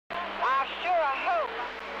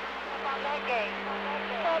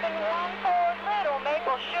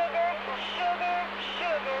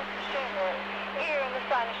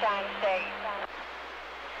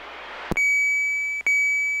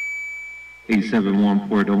Hey,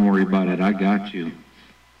 714, don't worry about it. I got you.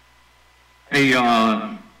 Hey,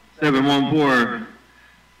 714,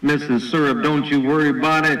 Mrs. Syrup, don't you worry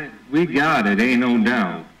about it. We got it, ain't no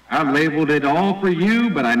doubt. I labeled it all for you,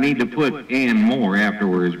 but I need to put and more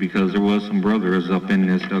afterwards because there was some brothers up in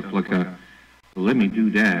this duck plucker. So let me do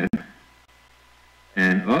that.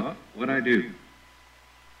 And, oh, what'd I do?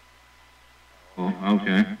 Oh,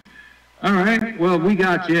 okay. All right, well, we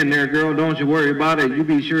got you in there, girl. Don't you worry about it. You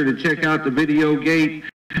be sure to check out the video gate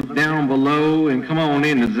down below and come on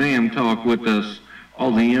in to Zam Talk with us.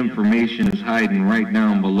 All the information is hiding right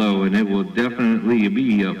down below, and it will definitely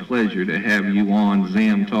be a pleasure to have you on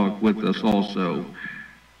Zam Talk with us also.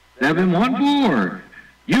 714,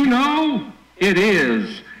 you know, it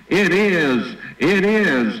is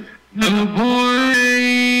the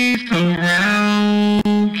voice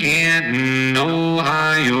around Canton,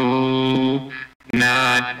 Ohio,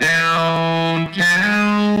 not downtown,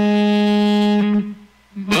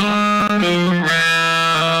 but around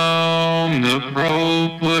the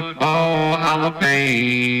Pro Football Hall of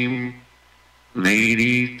Fame.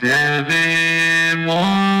 Lady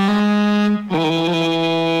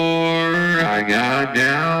 714, I got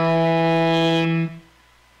down.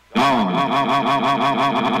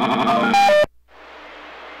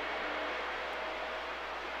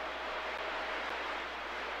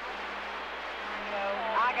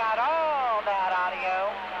 I got all that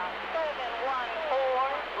audio.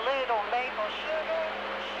 714, little maple sugar,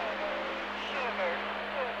 sugar,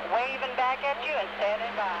 waving back at you and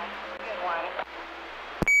standing by. Good one.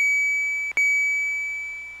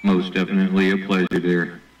 Most definitely a pleasure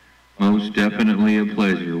there. Most definitely a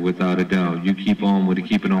pleasure, without a doubt. You keep on with it,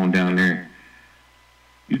 keep it on down there.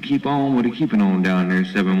 You keep on with it, keep it on down there,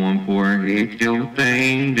 714. It's your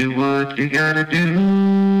thing, do what you gotta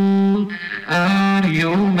do.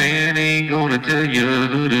 Audio man ain't gonna tell you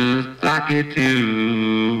who to sock it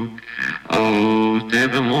to. Oh,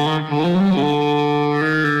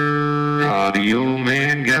 714, Audio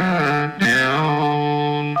man got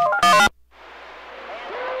down.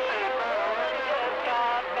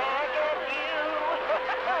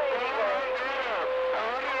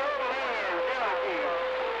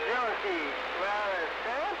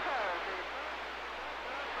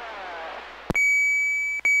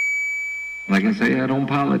 Like I say, I don't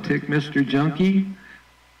politic, Mr. Junkie,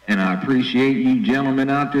 and I appreciate you gentlemen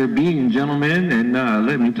out there being gentlemen, and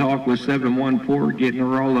let me talk with 714, getting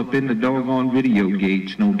her all up in the doggone video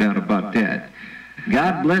gates, no doubt about that.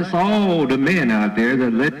 God bless all the men out there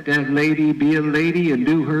that let that lady be a lady and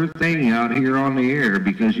do her thing out here on the air,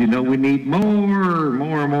 because you know we need more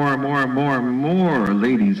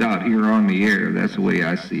ladies out here on the air. That's the way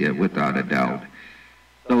I see it, without a doubt.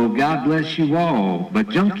 So God bless you all. But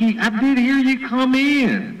Junkie, I did hear you come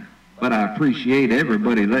in. But I appreciate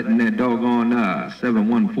everybody letting that doggone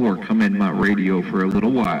 714 come in my radio for a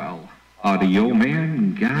little while. Audio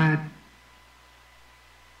man, God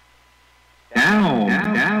down.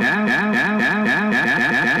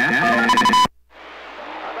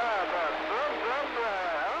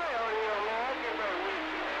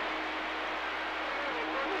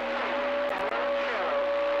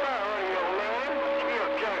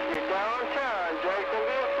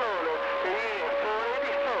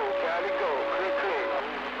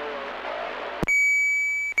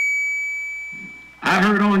 I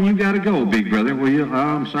heard on you gotta go, big brother. Well,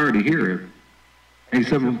 I'm sorry to hear it. Hey,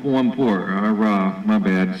 714, my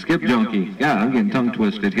bad. Skip Junkie. God, I'm getting tongue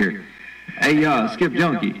twisted here. Hey, Skip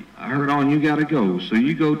Junkie, I heard on you gotta go, so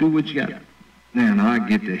you go do what you got. Man, I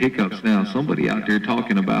get the hiccups now. Somebody out there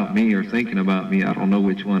talking about me or thinking about me. I don't know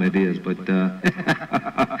which one it is, but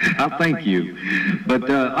I thank you. But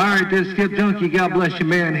all right, this Skip Junkie, God bless you,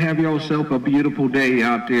 man. Have yourself a beautiful day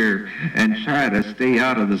out there and try to stay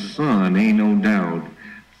out of the sun, ain't no doubt.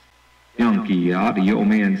 Junkie, Audio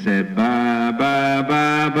man said bye, bye,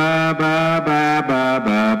 bye, bye, bye, bye, bye,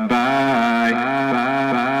 bye, bye,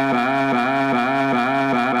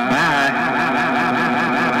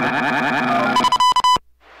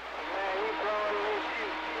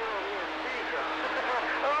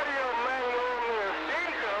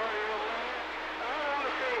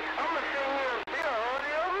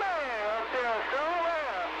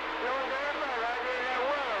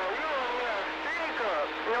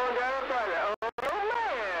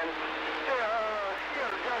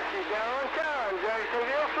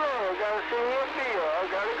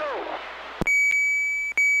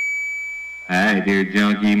 Hi, dear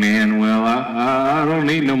Junkie, man. Well, I don't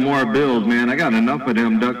need no more bills, man. I got enough of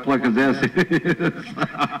them duck pluckers as it is.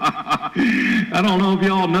 I don't know if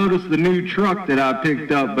y'all noticed the new truck that I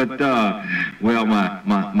picked up, but, well,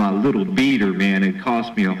 my little beater, man, it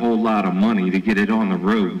cost me a whole lot of money to get it on the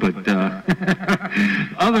road. But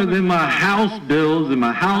other than my house bills and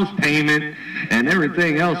my house payment and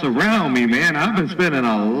everything else around me, man, I've been spending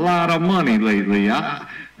a lot of money lately.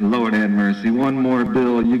 Lord have mercy. One more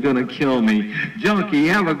bill, you're going to kill me. Junkie,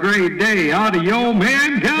 have a great day. Audio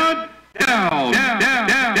man, God down.